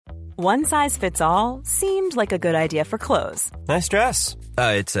One size fits all seemed like a good idea for clothes. Nice dress.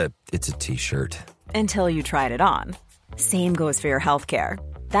 It's a t-shirt. Until you tried it on. Same goes for your healthcare.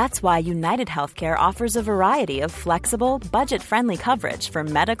 That's why United Healthcare offers a variety of flexible, budget-friendly coverage for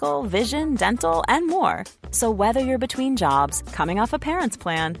medical, vision, dental, and more. So whether you're between jobs, coming off a parent's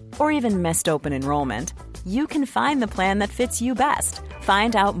plan, or even missed open enrollment, you can find the plan that fits you best.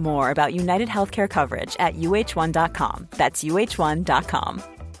 Find out more about United Healthcare coverage at uh1.com. That's uh1.com.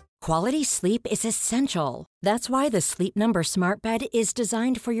 Quality sleep is essential. That's why the Sleep Number Smart Bed is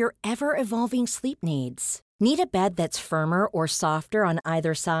designed for your ever-evolving sleep needs. Need a bed that's firmer or softer on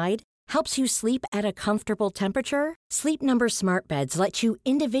either side? Helps you sleep at a comfortable temperature? Sleep Number Smart Beds let you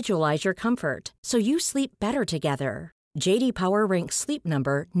individualize your comfort, so you sleep better together. J.D. Power ranks Sleep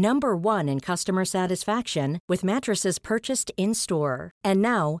Number number 1 in customer satisfaction with mattresses purchased in-store. And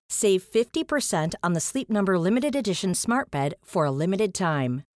now, save 50% on the Sleep Number Limited Edition Smart Bed for a limited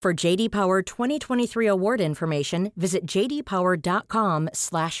time. For J.D. Power 2023 award information, visit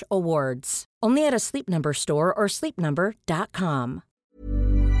jdpower.com/awards. Only at a Sleep Number store or sleepnumber.com.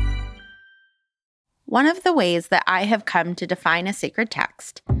 One of the ways that I have come to define a sacred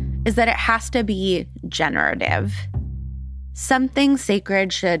text is that it has to be generative. Something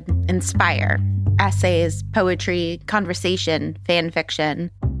sacred should inspire essays, poetry, conversation, fan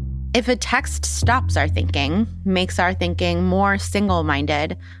fiction. If a text stops our thinking, makes our thinking more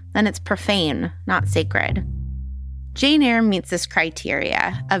single-minded, then it's profane, not sacred. Jane Eyre meets this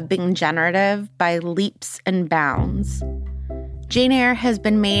criteria of being generative by leaps and bounds. Jane Eyre has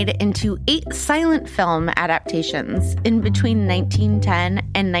been made into 8 silent film adaptations in between 1910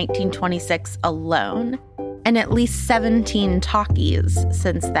 and 1926 alone, and at least 17 talkies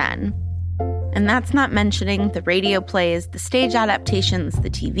since then. And that's not mentioning the radio plays, the stage adaptations, the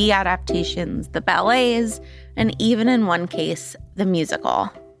TV adaptations, the ballets, and even in one case, the musical.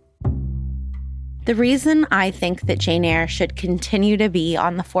 The reason I think that Jane Eyre should continue to be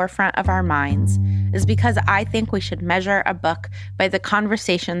on the forefront of our minds is because I think we should measure a book by the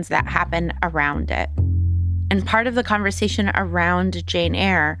conversations that happen around it. And part of the conversation around Jane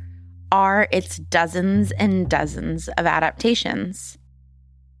Eyre are its dozens and dozens of adaptations.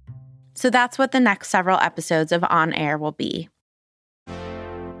 So that's what the next several episodes of On Air will be.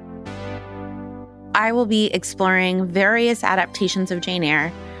 I will be exploring various adaptations of Jane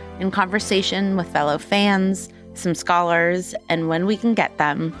Eyre in conversation with fellow fans, some scholars, and when we can get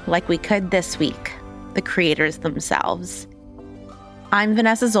them, like we could this week, the creators themselves. I'm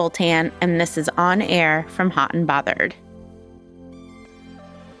Vanessa Zoltan, and this is On Air from Hot and Bothered.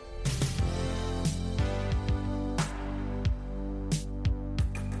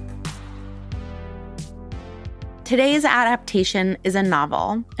 Today's adaptation is a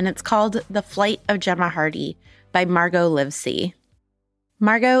novel, and it's called The Flight of Gemma Hardy by Margot Livesey.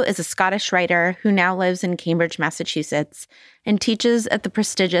 Margot is a Scottish writer who now lives in Cambridge, Massachusetts, and teaches at the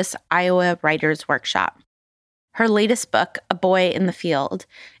prestigious Iowa Writers' Workshop. Her latest book, A Boy in the Field,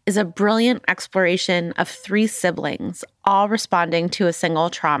 is a brilliant exploration of 3 siblings, all responding to a single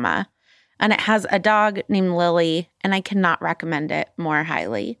trauma, and it has a dog named Lily, and I cannot recommend it more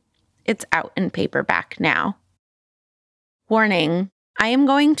highly. It's out in paperback now. Warning, I am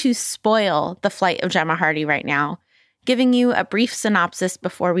going to spoil The Flight of Gemma Hardy right now, giving you a brief synopsis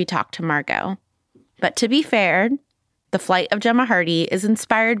before we talk to Margot. But to be fair, The Flight of Gemma Hardy is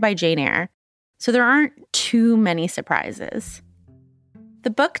inspired by Jane Eyre, so there aren't too many surprises. The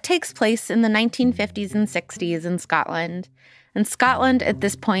book takes place in the 1950s and 60s in Scotland, and Scotland at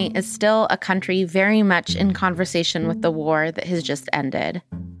this point is still a country very much in conversation with the war that has just ended.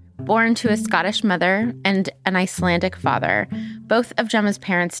 Born to a Scottish mother and an Icelandic father, both of Gemma's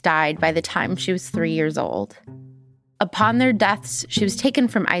parents died by the time she was 3 years old. Upon their deaths, she was taken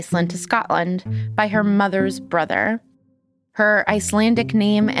from Iceland to Scotland by her mother's brother. Her Icelandic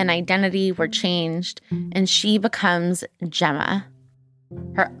name and identity were changed, and she becomes Gemma.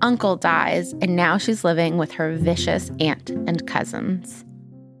 Her uncle dies, and now she's living with her vicious aunt and cousins.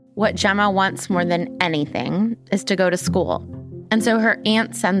 What Gemma wants more than anything is to go to school. And so her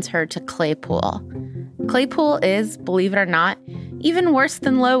aunt sends her to Claypool. Claypool is, believe it or not, even worse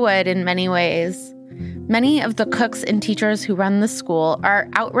than Lowood in many ways. Many of the cooks and teachers who run the school are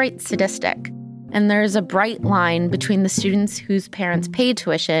outright sadistic, and there's a bright line between the students whose parents pay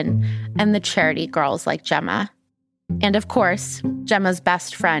tuition and the charity girls like Gemma. And of course, Gemma's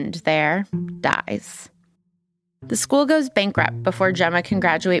best friend there dies. The school goes bankrupt before Gemma can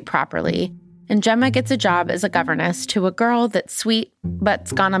graduate properly, and Gemma gets a job as a governess to a girl that's sweet,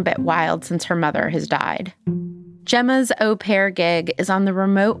 but's gone a bit wild since her mother has died. Gemma's au pair gig is on the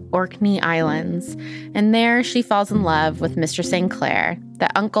remote Orkney Islands, and there she falls in love with Mr. St. Clair,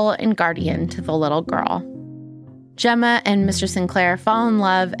 the uncle and guardian to the little girl. Gemma and Mr. St. Clair fall in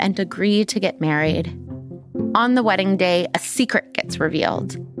love and agree to get married. On the wedding day, a secret gets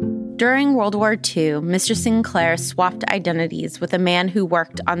revealed. During World War II, Mr. St. Clair swapped identities with a man who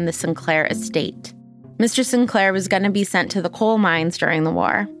worked on the St. Clair estate. Mr. St. Clair was going to be sent to the coal mines during the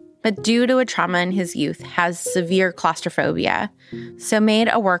war, but due to a trauma in his youth, has severe claustrophobia, so made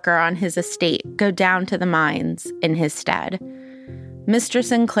a worker on his estate go down to the mines in his stead. Mr.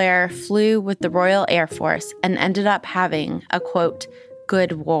 St. Clair flew with the Royal Air Force and ended up having a, quote,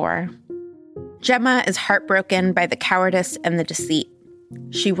 good war. Gemma is heartbroken by the cowardice and the deceit.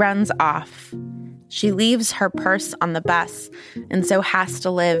 She runs off. She leaves her purse on the bus and so has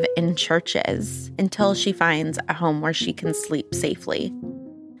to live in churches until she finds a home where she can sleep safely.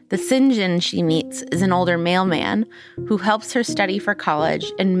 The St. John she meets is an older mailman who helps her study for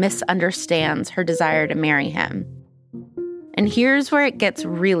college and misunderstands her desire to marry him. And here's where it gets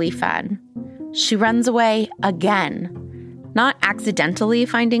really fun. She runs away again. Not accidentally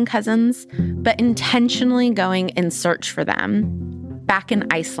finding cousins, but intentionally going in search for them. Back in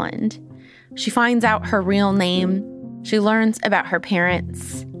Iceland. She finds out her real name. She learns about her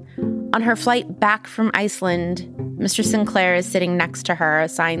parents. On her flight back from Iceland, Mr. St. Clair is sitting next to her,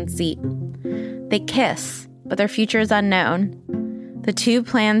 assigned seat. They kiss, but their future is unknown. The two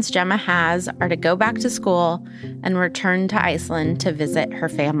plans Gemma has are to go back to school and return to Iceland to visit her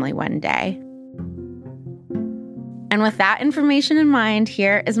family one day. And with that information in mind,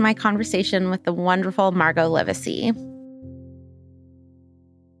 here is my conversation with the wonderful Margot Livesey.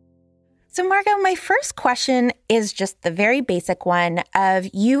 So Margot, my first question is just the very basic one of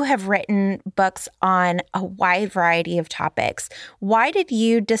you have written books on a wide variety of topics. Why did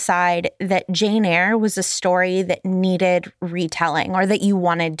you decide that Jane Eyre was a story that needed retelling or that you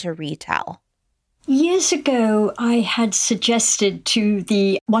wanted to retell? Years ago, I had suggested to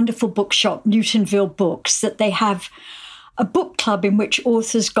the wonderful bookshop, Newtonville Books, that they have a book club in which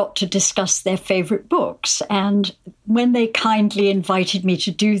authors got to discuss their favorite books. And when they kindly invited me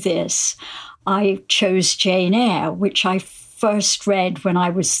to do this, I chose Jane Eyre, which I first read when I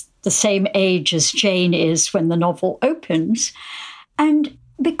was the same age as Jane is when the novel opens. And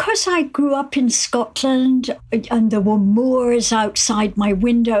because I grew up in Scotland and there were moors outside my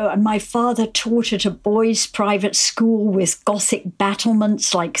window and my father taught at a boys' private school with Gothic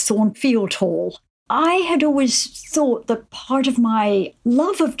battlements like Thornfield Hall, I had always thought that part of my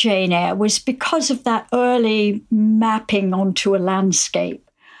love of Jane Eyre was because of that early mapping onto a landscape.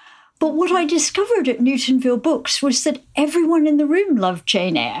 But what I discovered at Newtonville Books was that everyone in the room loved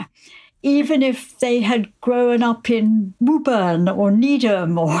Jane Eyre. Even if they had grown up in Woburn or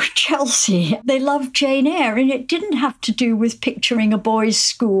Needham or Chelsea, they loved Jane Eyre. And it didn't have to do with picturing a boys'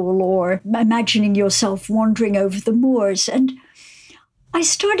 school or imagining yourself wandering over the moors. And I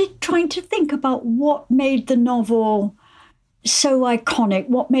started trying to think about what made the novel so iconic,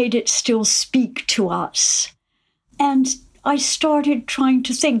 what made it still speak to us. And I started trying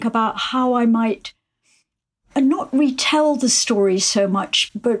to think about how I might not retell the story so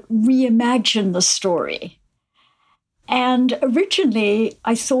much, but reimagine the story. And originally,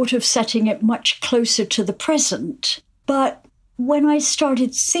 I thought of setting it much closer to the present. But when I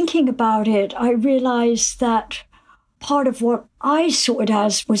started thinking about it, I realized that part of what I saw it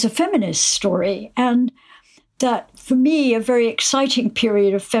as was a feminist story. And that, for me, a very exciting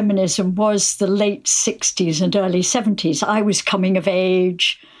period of feminism was the late 60s and early 70s. I was coming of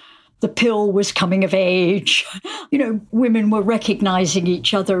age. The pill was coming of age. You know, women were recognizing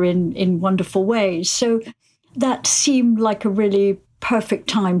each other in wonderful ways. So that seemed like a really perfect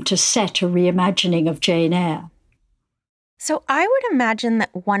time to set a reimagining of Jane Eyre. So I would imagine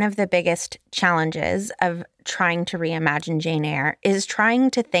that one of the biggest challenges of trying to reimagine Jane Eyre is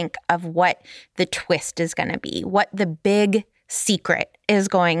trying to think of what the twist is going to be, what the big secret is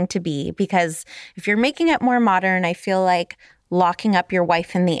going to be. Because if you're making it more modern, I feel like locking up your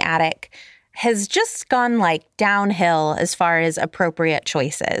wife in the attic has just gone like downhill as far as appropriate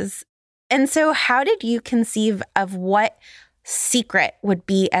choices. And so how did you conceive of what secret would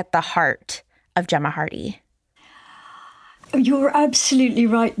be at the heart of Gemma Hardy? You're absolutely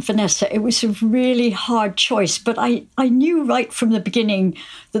right, Vanessa. It was a really hard choice, but I knew right from the beginning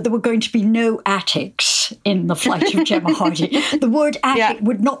that there were going to be no attics in The Flight of Gemma Hardy. The word attic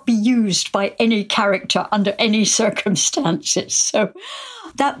would not be used by any character under any circumstances. So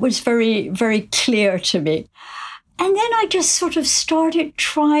that was very, very clear to me. And then I just sort of started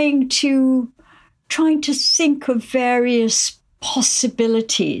trying to think of various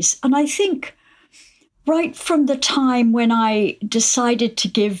possibilities. And I think right from the time when I decided to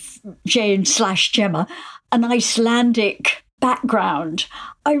give Jane/Gemma an Icelandic background,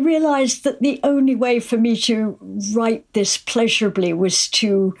 I realized that the only way for me to write this pleasurably was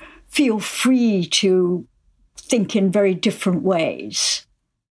to feel free to think in very different ways.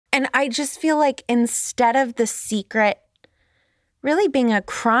 And I just feel like instead of the secret really being a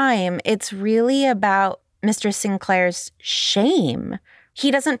crime, it's really about Mr. Sinclair's shame.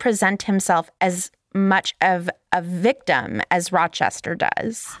 He doesn't present himself as much of a victim as Rochester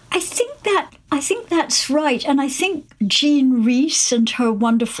does. I think that's right. And I think Jean Rhys and her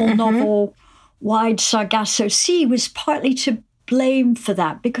wonderful novel, Wide Sargasso Sea, was partly to blame for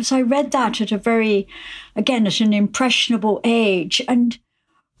that, because I read that at at an impressionable age, and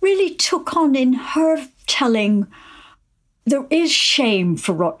really took on in her telling, there is shame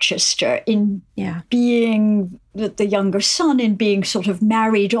for Rochester in being the younger son, in being sort of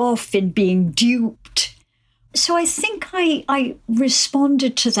married off, in being duped. So I think I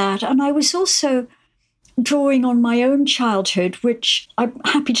responded to that. And I was also drawing on my own childhood, which I'm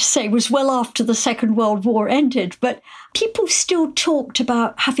happy to say was well after the Second World War ended. But people still talked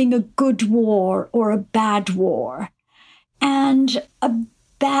about having a good war or a bad war. And a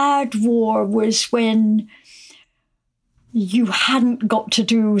bad war was when you hadn't got to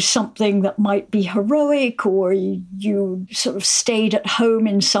do something that might be heroic, or you sort of stayed at home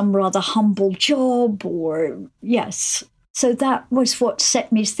in some rather humble job, So that was what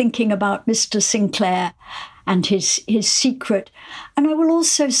set me thinking about Mr. Sinclair and his secret. And I will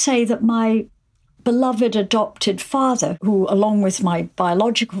also say that my beloved adopted father, who along with my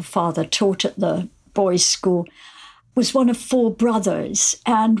biological father taught at the boys' school, was one of 4 brothers,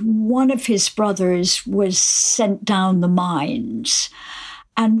 and one of his brothers was sent down the mines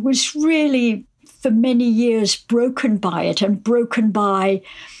and was really, for many years, broken by it, and broken by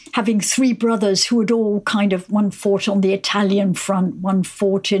having 3 brothers who had all one fought on the Italian front, one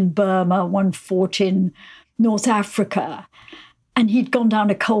fought in Burma, one fought in North Africa, and he'd gone down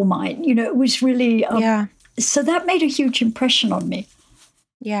a coal mine. It was really... So that made a huge impression on me.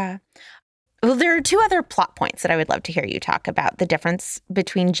 Yeah. Well, there are 2 other plot points that I would love to hear you talk about, the difference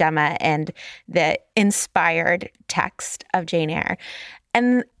between Gemma and the inspired text of Jane Eyre.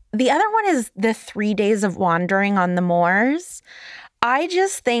 And the other one is the 3 days of wandering on the moors. I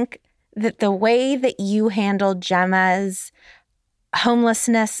just think that the way that you handled Gemma's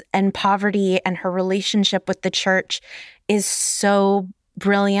homelessness and poverty and her relationship with the church is so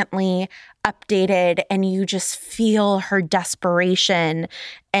brilliantly updated, and you just feel her desperation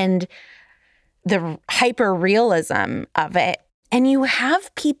and the hyper-realism of it. And you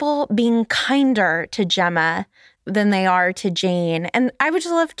have people being kinder to Gemma than they are to Jane. And I would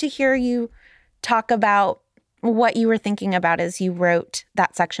just love to hear you talk about what you were thinking about as you wrote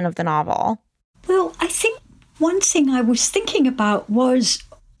that section of the novel. Well, I think one thing I was thinking about was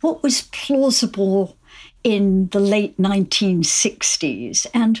what was plausible in the late 1960s,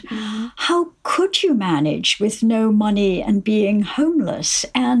 and how could you manage with no money and being homeless?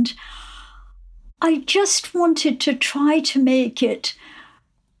 And I just wanted to try to make it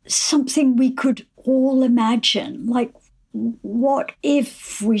something we could all imagine. Like, what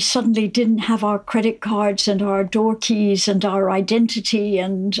if we suddenly didn't have our credit cards and our door keys and our identity?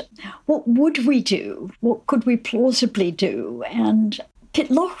 And what would we do? What could we plausibly do? And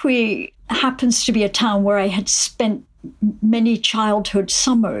Pitlochry happens to be a town where I had spent many childhood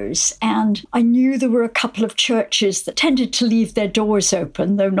summers, and I knew there were a couple of churches that tended to leave their doors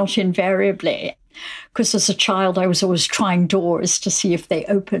open, though not invariably, because as a child I was always trying doors to see if they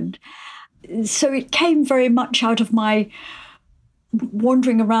opened. So it came very much out of my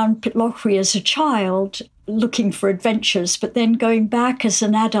wandering around Pitlochry as a child, looking for adventures, but then going back as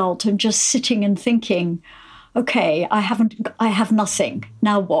an adult and just sitting and thinking, okay, I have nothing.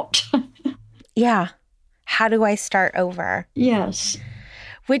 Now what? Yeah. How do I start over? Yes.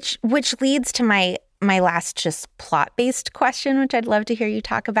 Which leads to my last just plot-based question, which I'd love to hear you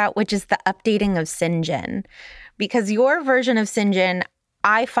talk about, which is the updating of St. John. Because your version of St. John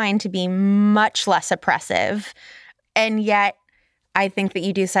I find to be much less oppressive. And yet I think that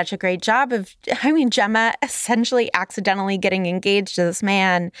you do such a great job of, Gemma essentially accidentally getting engaged to this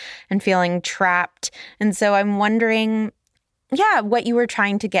man and feeling trapped. And so I'm wondering, what you were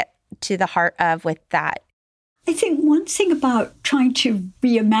trying to get to the heart of with that. I think one thing about trying to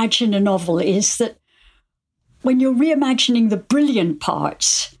reimagine a novel is that when you're reimagining the brilliant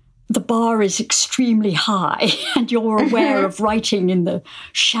parts, the bar is extremely high and you're aware of writing in the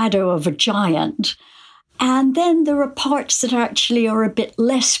shadow of a giant. And then there are parts that actually are a bit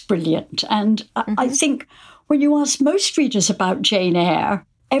less brilliant. And I think when you ask most readers about Jane Eyre,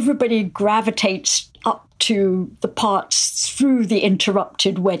 everybody gravitates up to the parts through the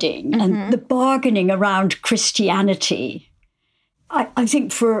interrupted wedding and the bargaining around Christianity, I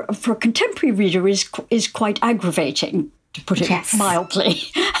think for a contemporary reader is quite aggravating, to put it mildly.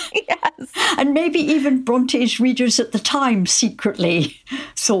 Yes. And maybe even Bronte's readers at the time secretly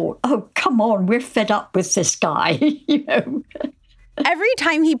thought, oh, come on, we're fed up with this guy, you know. Every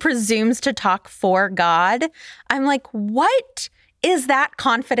time he presumes to talk for God, I'm like, what is that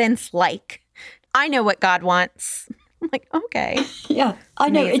confidence like? I know what God wants. I'm like, okay. Yeah, I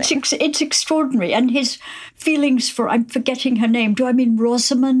know. It's extraordinary. And his feelings for, I'm forgetting her name. Do I mean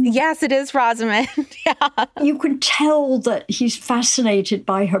Rosamond? Yes, it is Rosamond. Yeah. You can tell that he's fascinated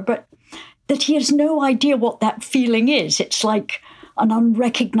by her, but that he has no idea what that feeling is. It's like an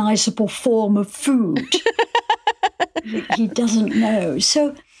unrecognizable form of food. He doesn't know.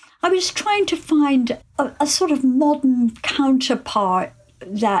 So I was trying to find a sort of modern counterpart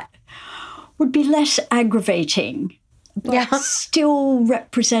that would be less aggravating, but still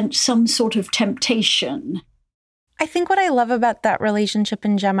represent some sort of temptation. I think what I love about that relationship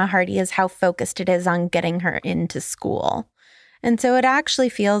in Gemma Hardy is how focused it is on getting her into school. And so it actually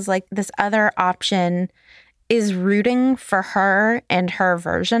feels like this other option is rooting for her and her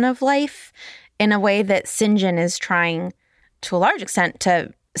version of life in a way that St. John is trying, to a large extent,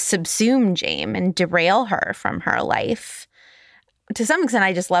 to subsume Jane and derail her from her life. To some extent,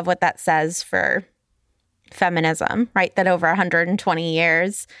 I just love what that says for feminism, right? That over 120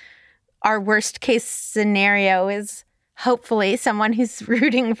 years, our worst case scenario is hopefully someone who's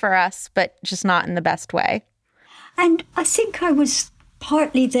rooting for us, but just not in the best way. And I think I was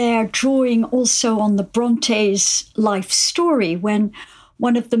partly there drawing also on the Bronte's life story when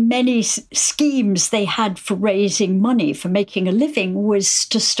one of the many schemes they had for raising money, for making a living, was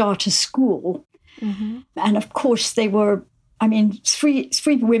to start a school. Mm-hmm. And of course, they were, I mean, three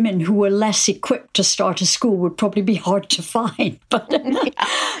women who were less equipped to start a school would probably be hard to find. But,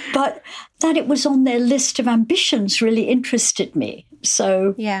 but that it was on their list of ambitions really interested me.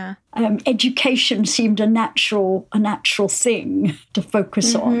 So education seemed a natural thing to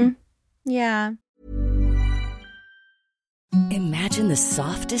focus on. Yeah. Imagine the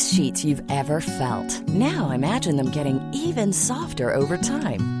softest sheets you've ever felt. Now imagine them getting even softer over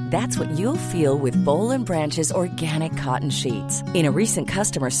time. That's what you'll feel with Boll & Branch's organic cotton sheets. In a recent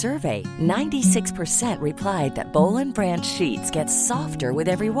customer survey, 96% replied that Boll & Branch sheets get softer with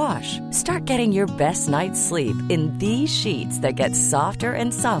every wash. Start getting your best night's sleep in these sheets that get softer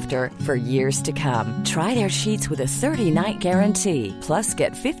and softer for years to come. Try their sheets with a 30-night guarantee. Plus,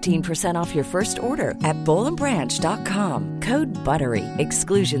 get 15% off your first order at bollandbranch.com. Code BUTTERY.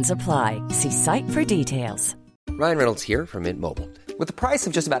 Exclusions apply. See site for details. Ryan Reynolds here from Mint Mobile. With the price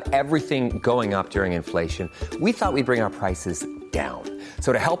of just about everything going up during inflation, we thought we'd bring our prices down.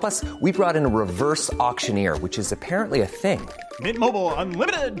 So to help us, we brought in a reverse auctioneer, which is apparently a thing. Mint Mobile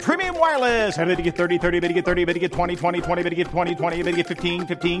Unlimited Premium Wireless. How to get 30, 30, bit to get 30, bit to get 20, 20, 20, bit to get 20, 20, bit to get 15,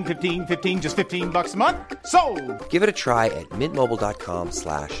 15, 15, 15, just $15 a month? Sold! Give it a try at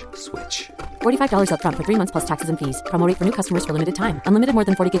mintmobile.com/switch. $45 up front for 3 months plus taxes and fees. Promo rate for new customers for limited time. Unlimited more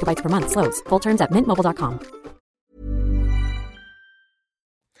than 40 gigabytes per month. Slows full terms at mintmobile.com.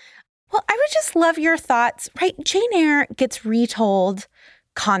 Well, I would just love your thoughts, right? Jane Eyre gets retold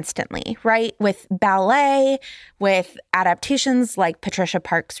constantly, right? With ballet, with adaptations like Patricia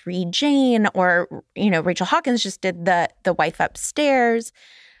Parks' Read Jane, or, Rachel Hawkins just did the Wife Upstairs.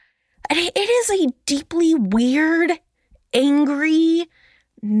 And it is a deeply weird, angry,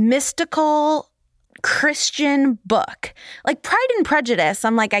 mystical Christian book. Like Pride and Prejudice,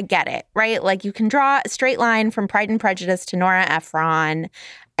 I'm like, I get it, right? Like you can draw a straight line from Pride and Prejudice to Nora Ephron,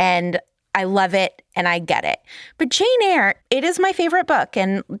 and I love it and I get it. But Jane Eyre, it is my favorite book.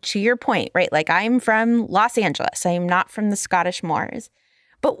 And to your point, right? Like I'm from Los Angeles. I am not from the Scottish moors.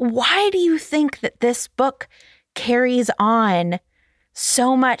 But why do you think that this book carries on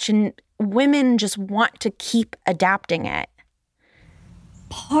so much and women just want to keep adapting it?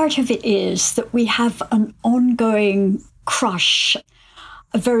 Part of it is that we have an ongoing crush,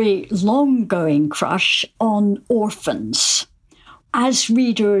 a very long-going crush on orphans. As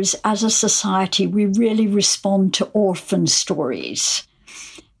readers, as a society, we really respond to orphan stories.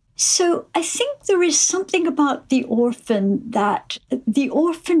 So I think there is something about the orphan that the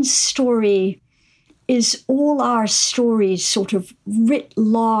orphan story is all our stories sort of writ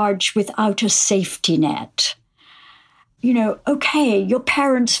large without a safety net. Okay, your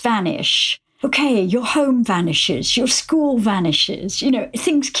parents vanish. Okay, your home vanishes. Your school vanishes.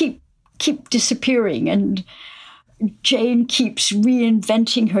 Things keep disappearing, and Jane keeps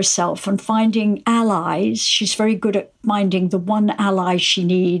reinventing herself and finding allies. She's very good at finding the one ally she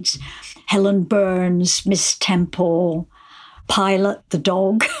needs, Helen Burns, Miss Temple, Pilot, the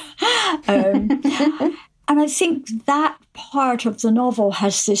dog. And I think that part of the novel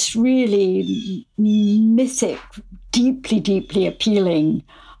has this really mythic, deeply, deeply appealing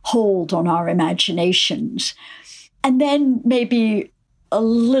hold on our imaginations. And then maybe a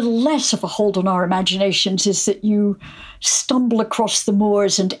little less of a hold on our imaginations is that you stumble across the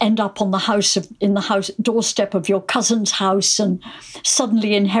moors and end up on the doorstep of your cousin's house and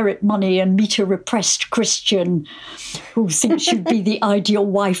suddenly inherit money and meet a repressed Christian who thinks you'd be the ideal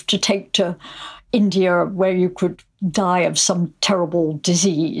wife to take to India, where you could die of some terrible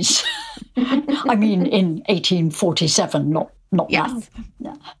disease. I mean, in 1847, not yes.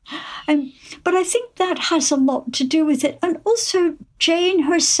 now. But I think that has a lot to do with it. And also Jane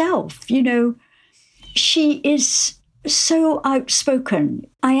herself, she is so outspoken.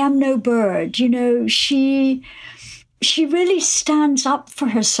 I am no bird, she really stands up for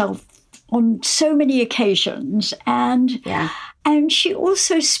herself on so many occasions. And she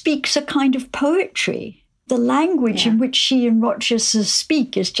also speaks a kind of poetry. The language in which she and Rochester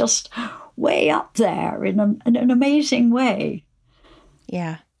speak is just way up there in an amazing way.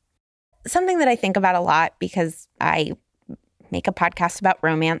 Yeah. Something that I think about a lot, because I make a podcast about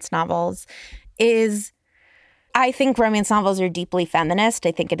romance novels, is I think romance novels are deeply feminist.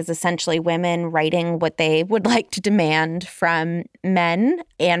 I think it is essentially women writing what they would like to demand from men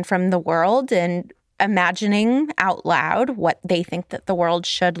and from the world, and imagining out loud what they think that the world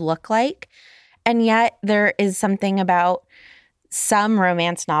should look like. And yet there is something about some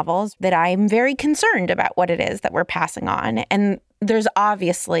romance novels that I'm very concerned about what it is that we're passing on. And there's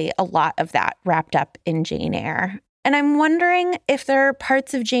obviously a lot of that wrapped up in Jane Eyre. And I'm wondering if there are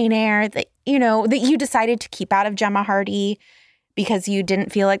parts of Jane Eyre that, that you decided to keep out of Gemma Hardy because you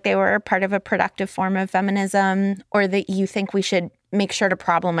didn't feel like they were part of a productive form of feminism, or that you think we should make sure to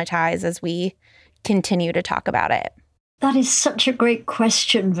problematize as we continue to talk about it? That is such a great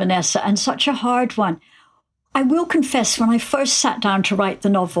question, Vanessa, and such a hard one. I will confess, when I first sat down to write the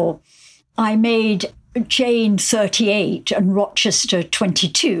novel, I made Jane 38 and Rochester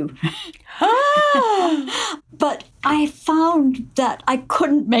 22. But I found that I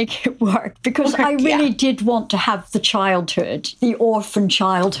couldn't make it work because I really did want to have the childhood, the orphan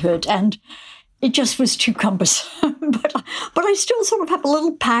childhood, and it just was too cumbersome. But I still sort of have a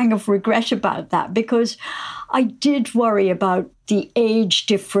little pang of regret about that, because I did worry about the age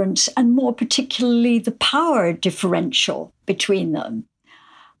difference and more particularly the power differential between them.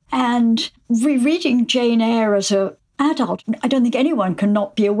 And rereading Jane Eyre as an adult, I don't think anyone can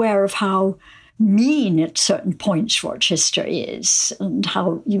not be aware of how mean at certain points Rochester is, and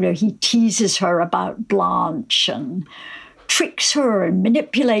how, he teases her about Blanche and tricks her and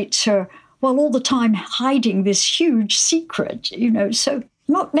manipulates her, while all the time hiding this huge secret, So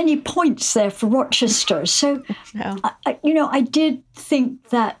not many points there for Rochester. So, no. I did think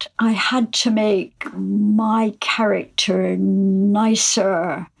that I had to make my character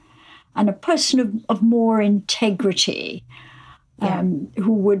nicer and a person of more integrity,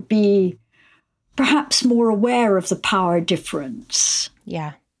 who would be perhaps more aware of the power difference.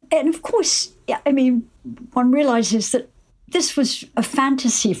 Yeah. And of course, one realizes that this was a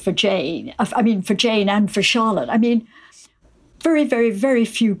fantasy for Jane. For Jane and for Charlotte. Very, very, very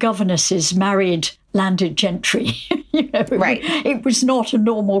few governesses married landed gentry. Right. It was not a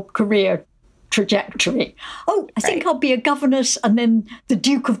normal career trajectory. Oh, I think I'll be a governess and then the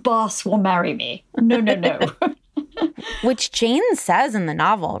Duke of Bath will marry me. No. Which Jane says in the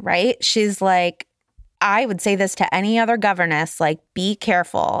novel, right? She's like, I would say this to any other governess, like, be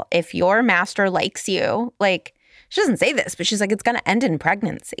careful. If your master likes you, like, she doesn't say this, but she's like, it's going to end in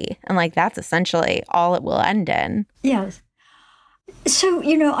pregnancy. And like, that's essentially all it will end in. Yes. So,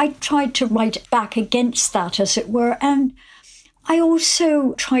 I tried to write back against that, as it were. And I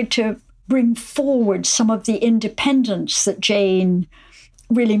also tried to bring forward some of the independence that Jane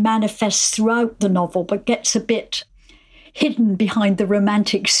really manifests throughout the novel, but gets a bit hidden behind the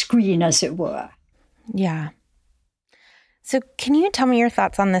romantic screen, as it were. Yeah. So can you tell me your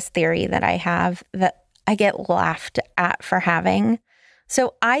thoughts on this theory that I have that I get laughed at for having?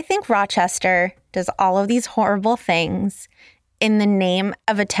 So I think Rochester does all of these horrible things in the name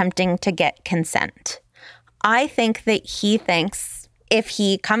of attempting to get consent. I think that he thinks if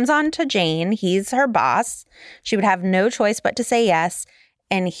he comes on to Jane, he's her boss, she would have no choice but to say yes,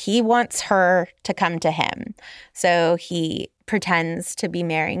 and he wants her to come to him. So he pretends to be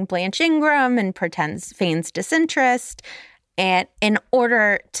marrying Blanche Ingram and feigns disinterest, and in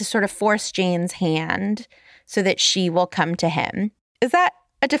order to sort of force Jane's hand so that she will come to him. Is that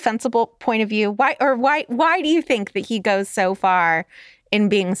a defensible point of view? Why do you think that he goes so far in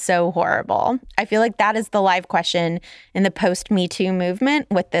being so horrible? I feel like that is the live question in the post-Me Too movement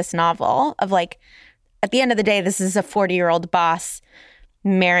with this novel of like, at the end of the day, this is a 40-year-old boss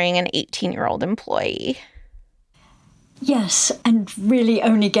marrying an 18-year-old employee. Yes, and really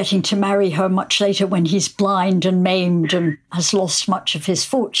only getting to marry her much later when he's blind and maimed and has lost much of his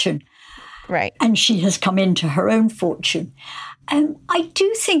fortune. Right. And she has come into her own fortune. I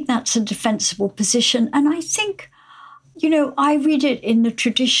do think that's a defensible position. And I think, I read it in the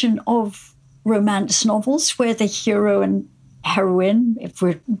tradition of romance novels where the hero and heroine, if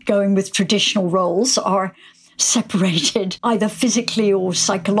we're going with traditional roles, are separated either physically or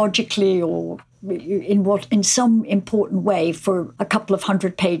psychologically or in some important way for a couple of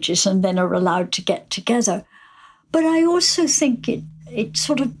 100 pages and then are allowed to get together. But I also think it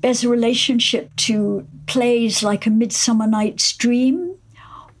sort of bears a relationship to plays like A Midsummer Night's Dream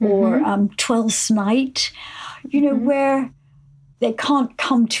or Twelfth Night, where they can't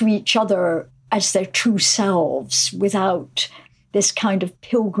come to each other as their true selves without this kind of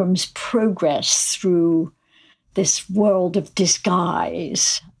pilgrim's progress through this world of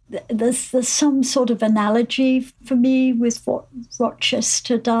disguise. There's some sort of analogy for me with what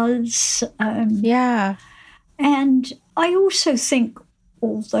Rochester does. Yeah. And I also think,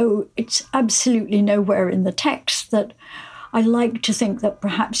 although it's absolutely nowhere in the text, that I like to think that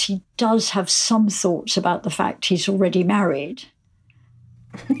perhaps he does have some thoughts about the fact he's already married.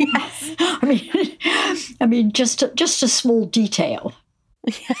 Yes. I mean, just a small detail.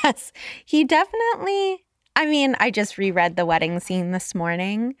 Yes, he definitely... I just reread the wedding scene this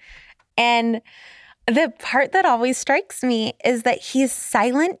morning, and the part that always strikes me is that he's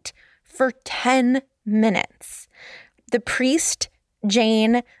silent for 10 minutes. The priest,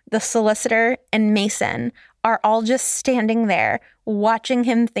 Jane, the solicitor, and Mason are all just standing there watching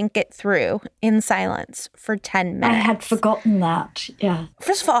him think it through in silence for 10 minutes. I had forgotten that, yeah.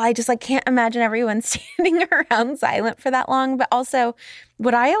 First of all, I just can't imagine everyone standing around silent for that long. But also,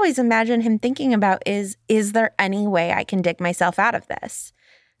 what I always imagine him thinking about is there any way I can dig myself out of this?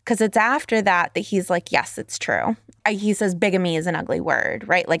 Because it's after that he's like, yes, it's true. He says bigamy is an ugly word,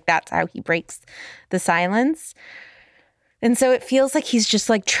 right? Like that's how he breaks the silence. And so it feels like he's just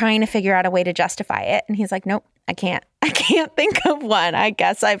trying to figure out a way to justify it. And he's like, nope, I can't think of one. I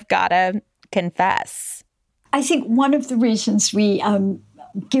guess I've got to confess. I think one of the reasons we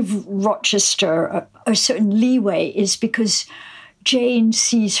give Rochester a certain leeway is because Jane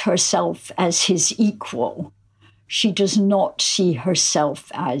sees herself as his equal. She does not see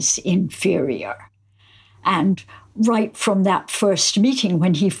herself as inferior. And right from that first meeting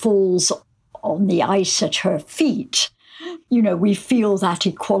when he falls on the ice at her feet, we feel that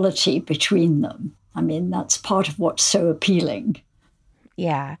equality between them. That's part of what's so appealing.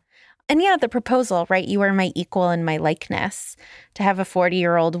 Yeah. And the proposal, right? You are my equal in my likeness. To have a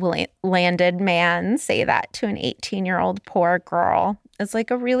 40-year-old landed man say that to an 18-year-old poor girl is a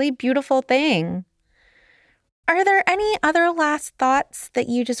really beautiful thing. Are there any other last thoughts that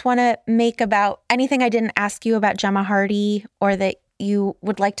you just want to make about anything I didn't ask you about Gemma Hardy, or that you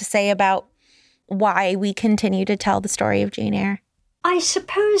would like to say about why we continue to tell the story of Jane Eyre? I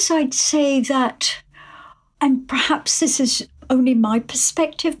suppose I'd say that, and perhaps this is only my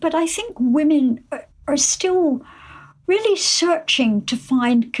perspective, but I think women are still really searching to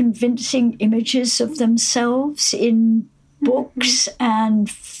find convincing images of themselves in books and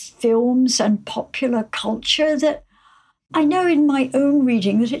films and popular culture, that I know in my own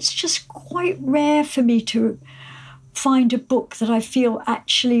reading that it's just quite rare for me to find a book that I feel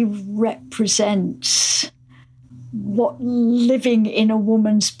actually represents what living in a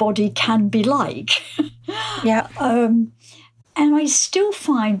woman's body can be like. Yeah. And I still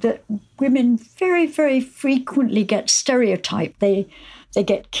find that women very, very frequently get stereotyped. They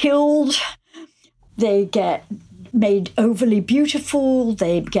get killed, they get made overly beautiful,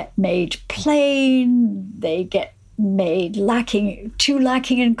 they get made plain, they get made too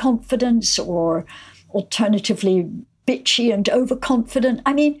lacking in confidence, or alternatively bitchy and overconfident.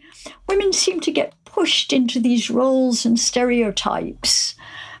 Women seem to get pushed into these roles and stereotypes.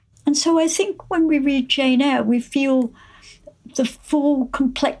 And so I think when we read Jane Eyre, we feel the full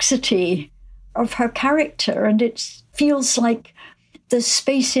complexity of her character, and it feels like there's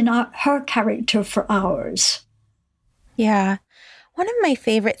space in her character for ours. Yeah. One of my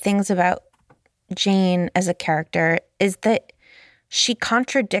favorite things about Jane as a character is that she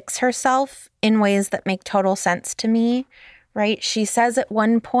contradicts herself in ways that make total sense to me, right? She says at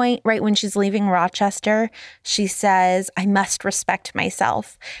one point, right when she's leaving Rochester, she says, I must respect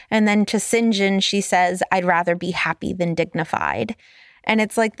myself. And then to St. John, she says, I'd rather be happy than dignified. And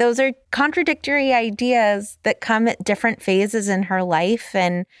it's like those are contradictory ideas that come at different phases in her life.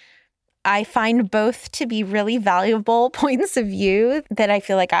 And I find both to be really valuable points of view that I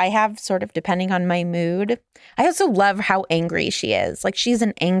feel like I have sort of depending on my mood. I also love how angry she is. Like she's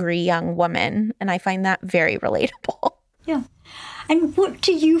an angry young woman, and I find that very relatable. Yeah. And what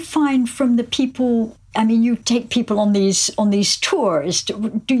do you find from the people? I mean, you take people on these tours.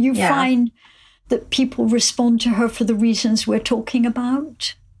 Do you find that people respond to her for the reasons we're talking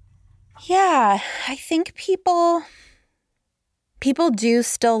about? Yeah, I think people do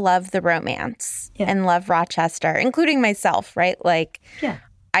still love the romance and love Rochester, including myself, right? Like,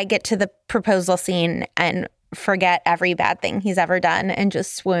 I get to the proposal scene and forget every bad thing he's ever done and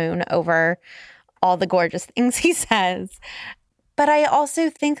just swoon over all the gorgeous things he says. But I also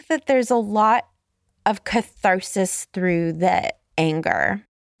think that there's a lot of catharsis through the anger.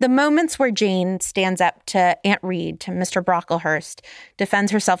 The moments where Jane stands up to Aunt Reed, to Mr. Brocklehurst,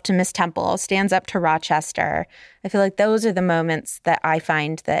 defends herself to Miss Temple, stands up to Rochester, I feel like those are the moments that I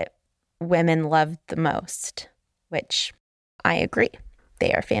find that women love the most, which I agree.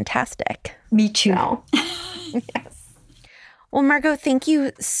 They are fantastic. Me too. So, yes. Well, Margot, thank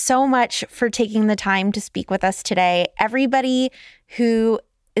you so much for taking the time to speak with us today. Everybody who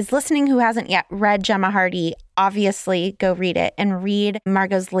is listening who hasn't yet read Gemma Hardy, obviously go read it and read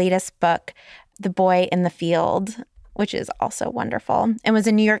Margot's latest book, The Boy in the Field, which is also wonderful. It was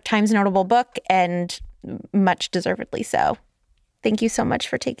a New York Times notable book and much deservedly so. Thank you so much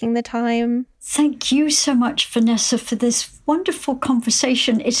for taking the time. Thank you so much, Vanessa, for this wonderful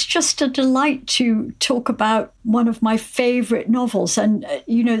conversation. It's just a delight to talk about one of my favorite novels. And,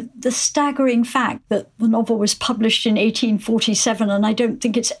 the staggering fact that the novel was published in 1847, and I don't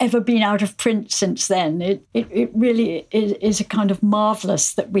think it's ever been out of print since then. It really is a kind of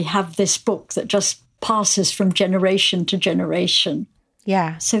marvelous that we have this book that just passes from generation to generation.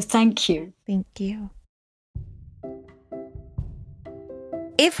 Yeah. So thank you. Thank you.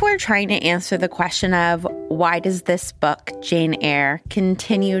 If we're trying to answer the question of why does this book, Jane Eyre,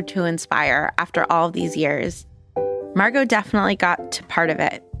 continue to inspire after all of these years, Margot definitely got to part of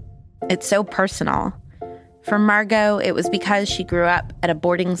it. It's so personal. For Margot, it was because she grew up at a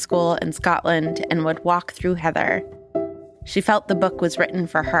boarding school in Scotland and would walk through heather. She felt the book was written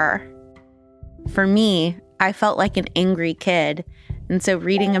for her. For me, I felt like an angry kid, and so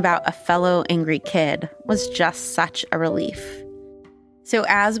reading about a fellow angry kid was just such a relief. So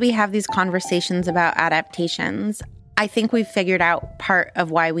as we have these conversations about adaptations, I think we've figured out part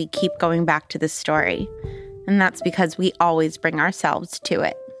of why we keep going back to this story. And that's because we always bring ourselves to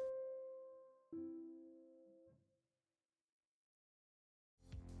it.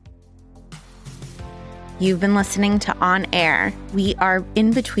 You've been listening to On Air. We are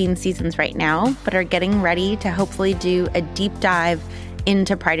in between seasons right now, but are getting ready to hopefully do a deep dive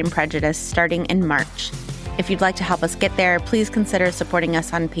into Pride and Prejudice starting in March. If you'd like to help us get there, please consider supporting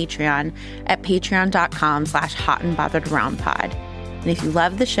us on Patreon at patreon.com/hotandbotheredroundpod. And if you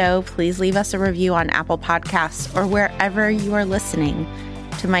love the show, please leave us a review on Apple Podcasts or wherever you are listening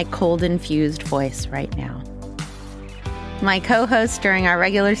to my cold-infused voice right now. My co-host during our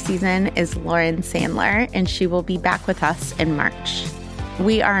regular season is Lauren Sandler, and she will be back with us in March.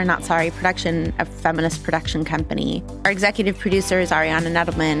 We are a Not Sorry production, a feminist production company. Our executive producer is Ariana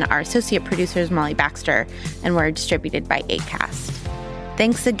Nettleman, our associate producer is Molly Baxter, and we're distributed by Acast.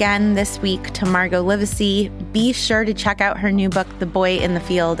 Thanks again this week to Margot Livesey. Be sure to check out her new book, The Boy in the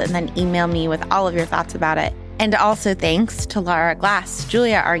Field, and then email me with all of your thoughts about it. And also thanks to Lara Glass,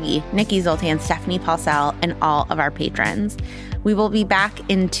 Julia Argy, Nikki Zoltan, Stephanie Paulsell, and all of our patrons. We will be back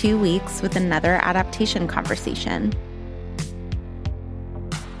in 2 weeks with another adaptation conversation.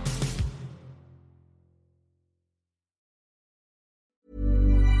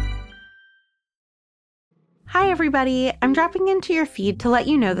 Hi, everybody. I'm dropping into your feed to let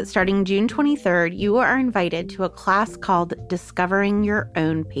you know that starting June 23rd, you are invited to a class called Discovering Your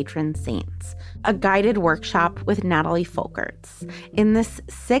Own Patron Saints, a guided workshop with Natalie Folkerts. In this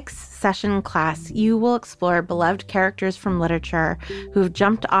 6-session class, you will explore beloved characters from literature who have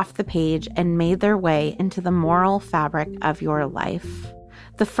jumped off the page and made their way into the moral fabric of your life.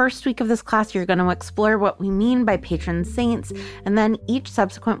 The first week of this class, you're going to explore what we mean by patron saints, and then each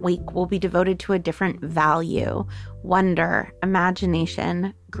subsequent week will be devoted to a different value: wonder,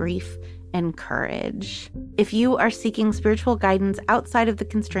 imagination, grief, and courage. If you are seeking spiritual guidance outside of the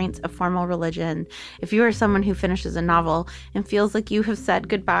constraints of formal religion, if you are someone who finishes a novel and feels like you have said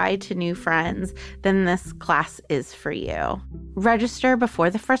goodbye to new friends, then this class is for you. Register before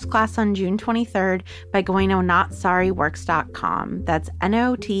the first class on June 23rd by going to NotSorryWorks.com. That's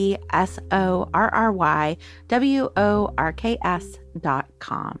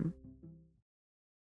NotSorryWorks.com.